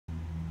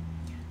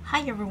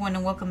Hi everyone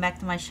and welcome back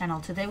to my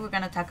channel. Today we're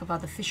going to talk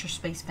about the Fisher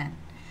Space Pen.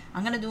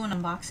 I'm going to do an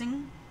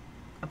unboxing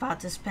about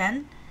this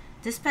pen.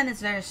 This pen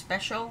is very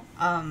special.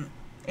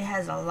 It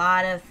has a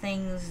lot of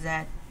things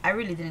that I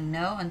really didn't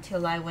know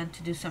until I went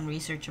to do some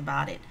research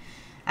about it.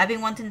 I've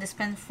been wanting this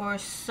pen for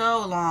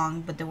so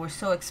long, but they were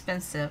so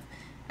expensive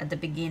at the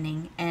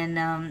beginning.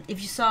 And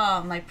if you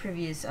saw my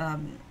previous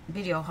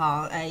video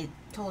haul, I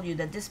told you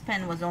that this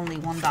pen was only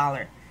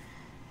 $1.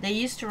 They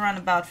used to run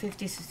about $50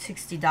 to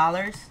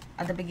 $60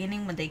 at the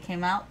beginning when they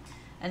came out,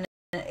 and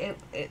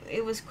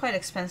it was quite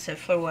expensive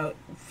for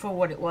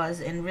what it was,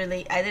 and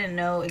really I didn't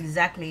know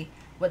exactly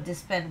what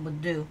this pen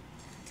would do.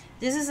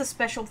 This is a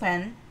special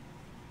pen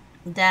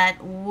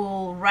that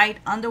will write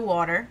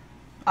underwater,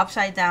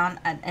 upside down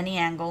at any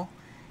angle,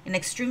 in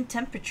extreme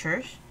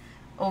temperatures,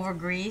 over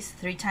grease,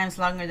 3 times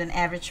longer than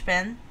average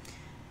pen.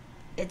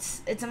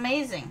 It's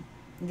amazing.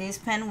 This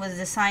pen was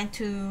designed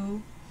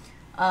to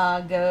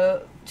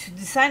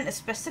design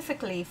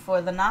specifically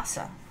for the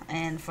NASA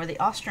and for the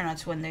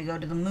astronauts when they go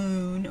to the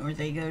moon or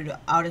they go to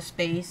outer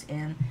space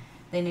and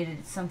they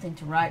needed something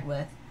to write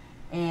with.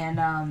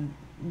 And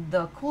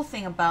the cool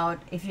thing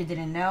about, if you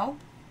didn't know,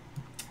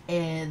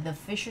 the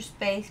Fisher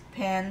Space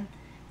Pen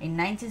in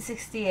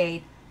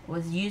 1968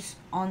 was used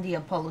on the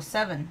Apollo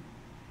 7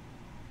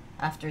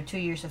 after 2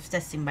 years of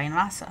testing by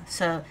NASA.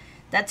 So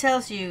that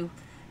tells you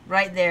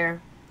right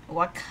there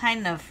what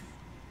kind of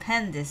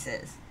pen this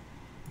is.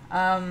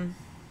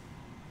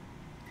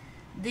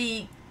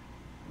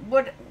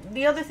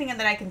 The other thing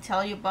that I can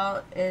tell you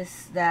about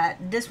is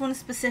that this one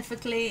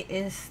specifically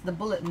is the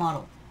bullet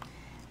model.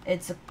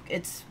 It's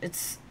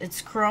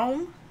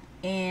chrome,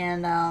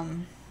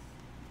 and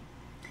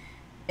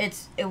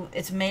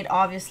it's made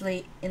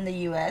obviously in the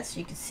US.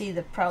 You can see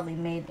they're probably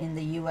made in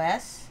the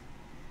US,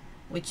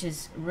 which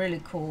is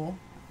really cool.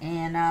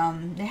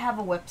 And they have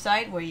a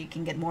website where you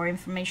can get more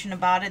information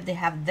about it. They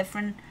have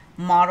different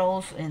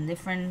models and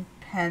different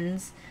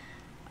pens.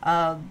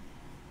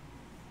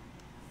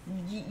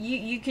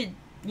 You could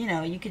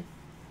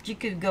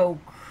go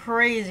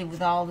crazy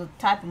with all the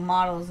type of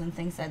models and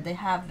things that they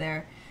have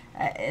there.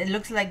 It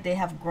looks like they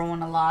have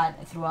grown a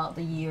lot throughout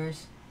the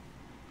years.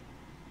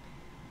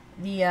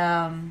 The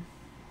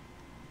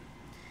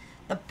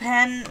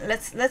pen,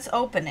 let's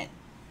open it.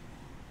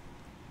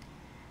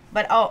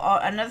 But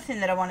another thing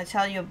that I want to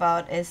tell you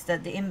about is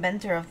that the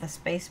inventor of the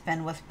space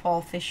pen was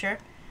Paul Fisher.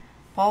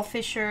 Paul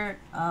Fisher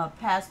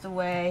passed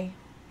away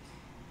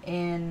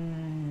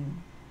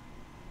in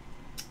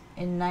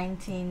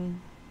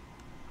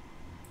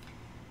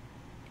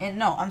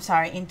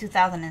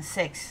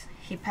 2006.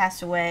 He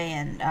passed away,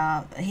 and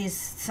his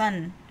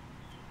son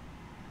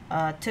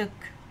took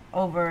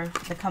over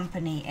the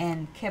company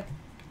and kept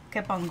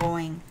on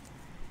going,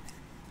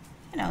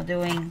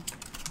 doing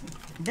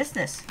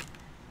business.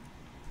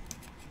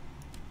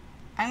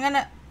 I'm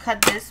gonna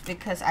cut this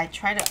because I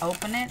tried to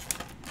open it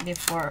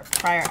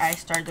prior I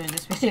start doing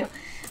this video,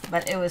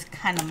 but it was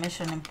kind of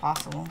mission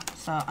impossible.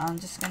 So I'm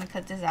just gonna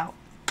cut this out,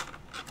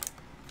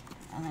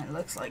 and it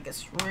looks like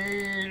it's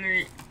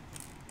really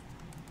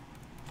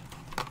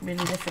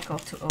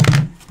difficult to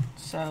open.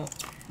 So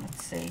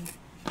let's see if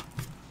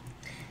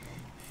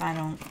I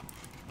don't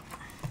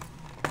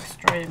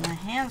destroy my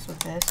hands with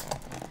this.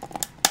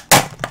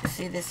 You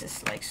see, this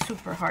is like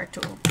super hard to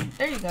open.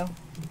 There you go.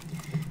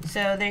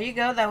 So there you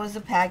go. That was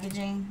the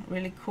packaging.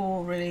 Really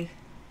cool. Really,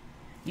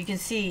 you can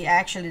see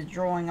actually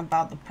drawing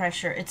about the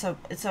pressure. It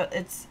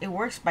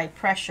works by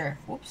pressure.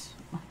 Whoops,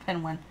 my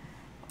pen went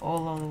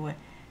all over the way.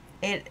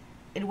 It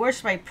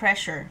works by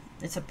pressure.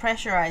 It's a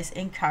pressurized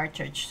ink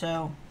cartridge.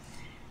 So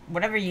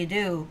whatever you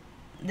do,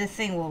 this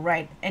thing will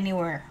write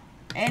anywhere,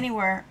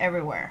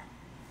 everywhere.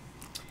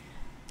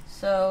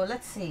 So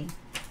let's see.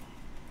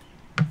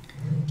 Let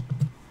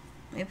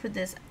me put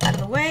this out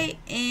of the way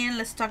and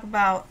let's talk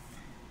about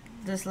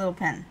this little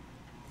pen.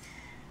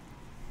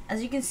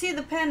 As you can see,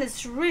 the pen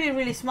is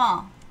really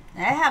small.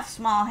 I have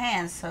small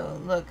hands, so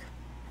look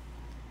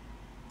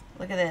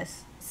at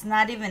this.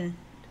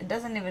 It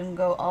doesn't even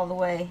go all the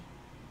way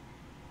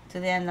to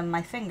the end of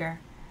my finger,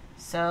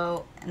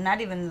 so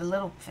not even the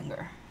little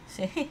finger.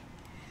 See?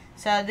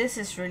 So this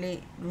is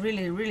really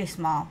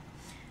small.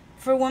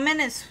 For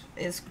women, it's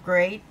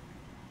great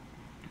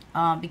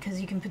because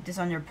you can put this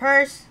on your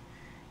purse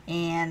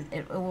and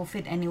it will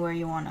fit anywhere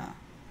you wanna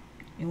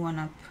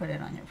put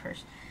it on your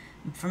purse.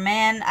 For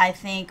men, I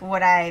think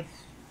I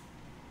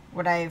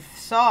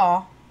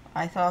saw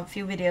a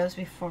few videos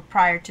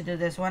prior to do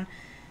this one.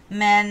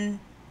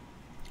 Men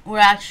will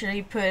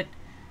actually put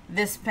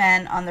this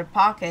pen on their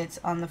pockets,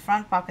 on the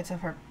front pockets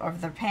of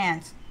their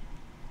pants,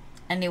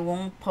 and it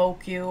won't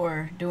poke you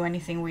or do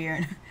anything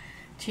weird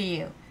to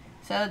you.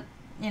 So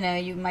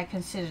you might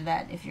consider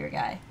that if you're a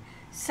guy.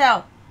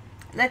 So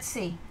let's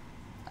see.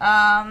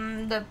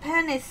 The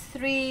pen is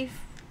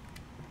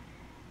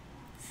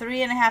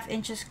 3.5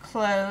 inches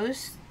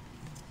closed.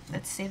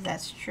 Let's see if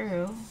that's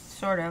true.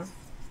 Sort of.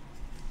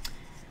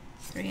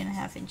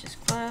 3.5 inches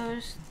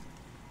closed.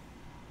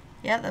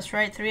 Yeah, that's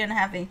right.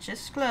 3.5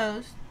 inches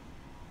closed.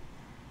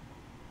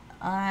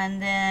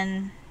 And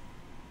then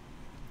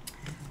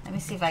Let me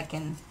see if I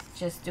can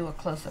just do a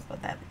close-up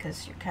of that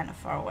because you're kind of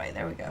far away.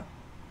 There we go.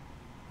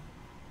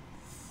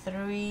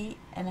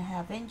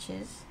 3.5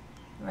 inches,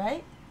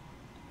 right?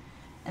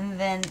 And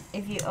then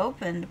if you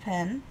open the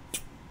pen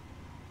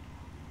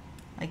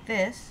like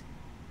this,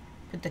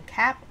 put the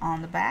cap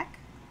on the back,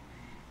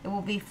 it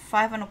will be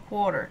 5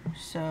 1/4.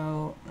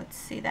 So let's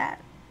see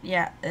that.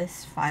 Yeah,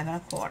 it's 5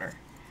 1/4.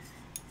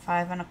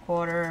 5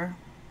 1/4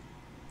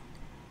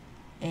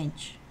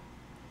 inch.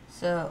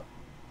 So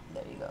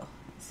there you go.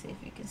 Let's see if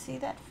you can see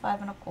that.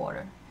 5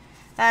 1/4.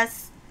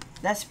 That's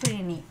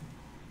pretty neat.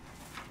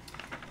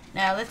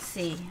 Now let's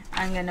see.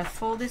 I'm gonna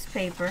fold this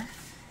paper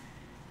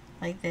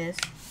like this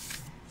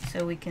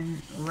so we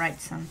can write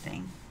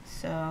something.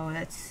 So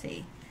let's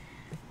see.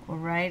 We'll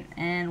write,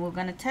 and we're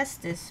gonna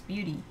test this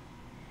beauty.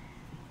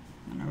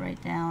 I'm gonna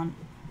write down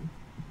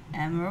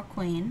Emerald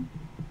Queen.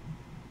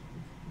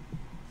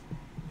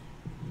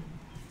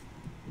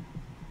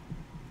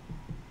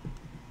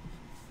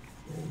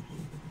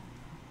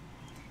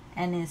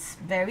 And it's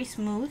very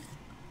smooth.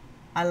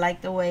 I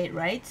like the way it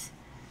writes.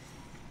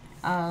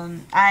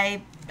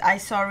 I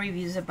saw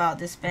reviews about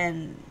this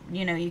pen.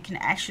 You know, you can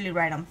actually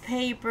write on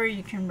paper,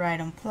 you can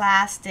write on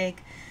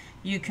plastic,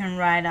 you can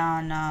write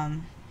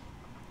on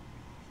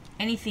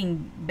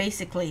anything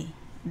basically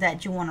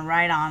that you want to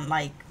write on,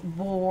 like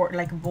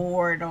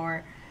board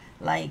or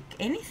like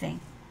anything.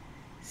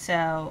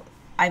 So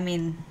I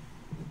mean,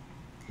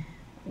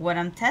 what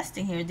I'm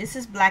testing here, this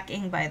is black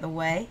ink, by the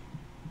way.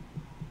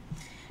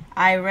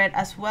 I read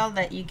as well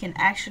that you can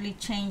actually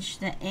change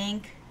the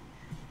ink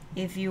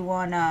if you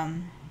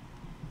wanna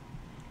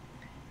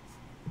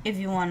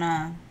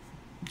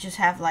just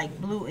have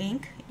like blue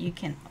ink. You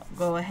can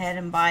go ahead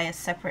and buy a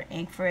separate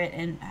ink for it,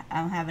 and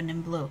I'm having it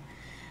in blue,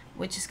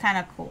 which is kind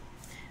of cool.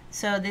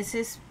 So this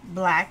is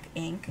black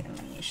ink, and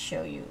let me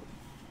show you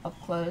up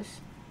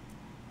close.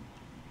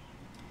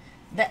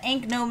 The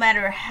ink, no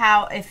matter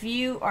how, if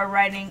you are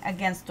writing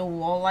against the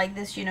wall like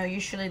this, you know,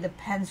 usually the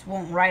pens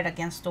won't write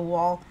against the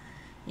wall.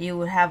 You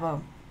would have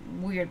a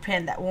weird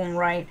pen that won't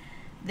write.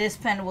 This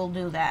pen will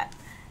do that.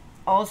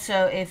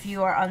 Also, if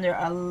you are under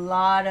a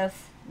lot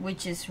of,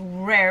 which is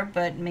rare,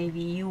 but maybe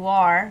you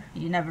are,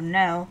 you never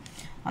know,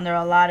 under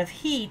a lot of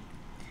heat,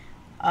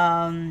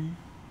 the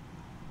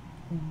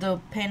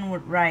pen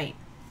would write,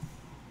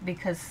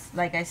 because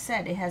like I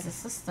said, it has a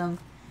system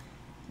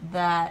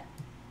that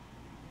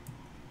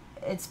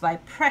it's by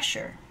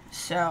pressure,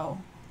 so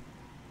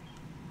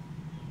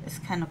it's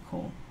kind of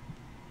cool.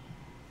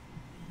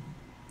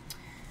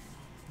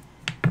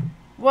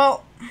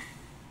 Well,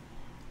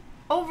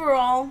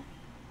 overall,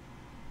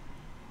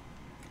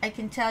 I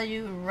can tell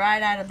you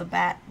right out of the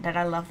bat that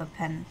I love the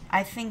pen.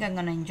 I think I'm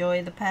gonna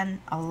enjoy the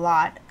pen a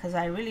lot because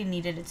I really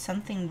needed it.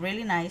 Something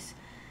really nice.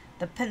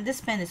 This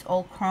pen is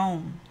all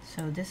chrome,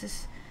 so this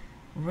is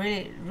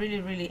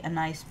really a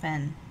nice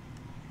pen.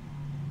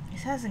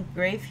 It has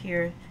engraved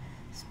here,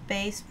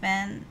 Space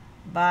Pen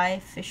by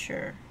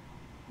Fisher,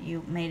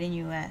 made in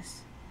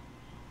US.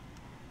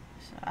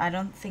 So I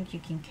don't think you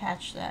can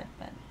catch that,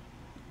 but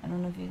I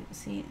don't know if you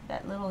see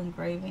that little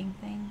engraving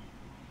thing.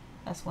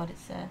 That's what it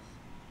says.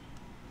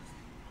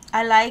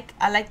 I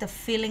like the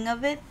feeling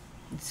of it.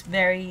 It's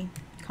very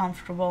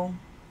comfortable.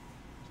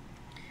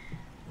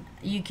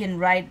 You can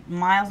write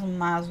miles and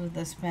miles with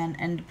this pen,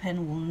 and the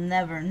pen will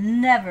never,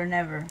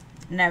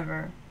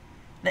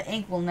 the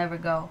ink will never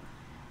go.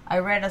 I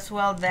read as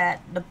well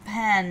that the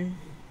pen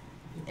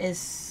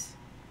is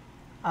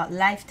a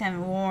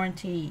lifetime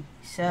warranty.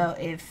 So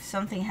if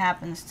something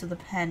happens to the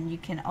pen, you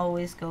can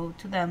always go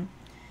to them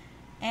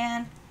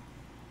and,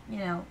 you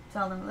know,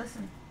 tell them,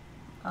 listen,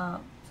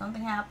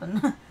 something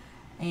happened,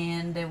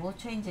 and they will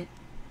change it.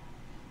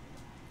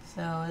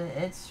 So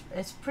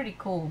it's pretty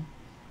cool.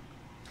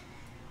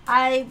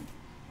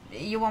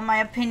 You want my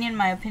opinion?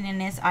 My opinion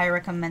is I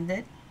recommend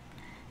it.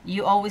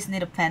 You always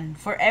need a pen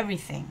for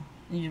everything.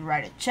 You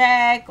write a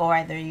check, or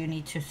either you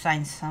need to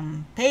sign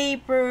some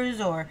papers,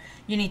 or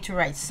you need to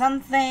write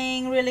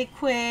something really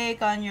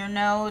quick on your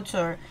notes,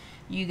 or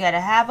you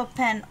gotta have a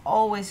pen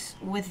always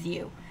with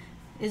you.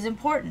 Is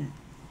important.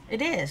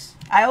 It is.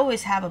 I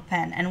always have a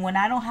pen, and when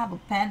I don't have a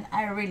pen,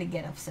 I really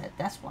get upset.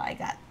 That's why I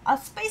got a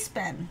space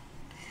pen.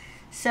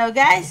 So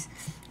guys,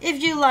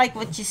 if you like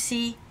what you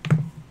see,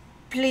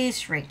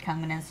 please rate,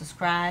 comment, and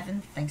subscribe,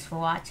 and thanks for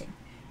watching.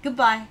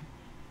 Goodbye.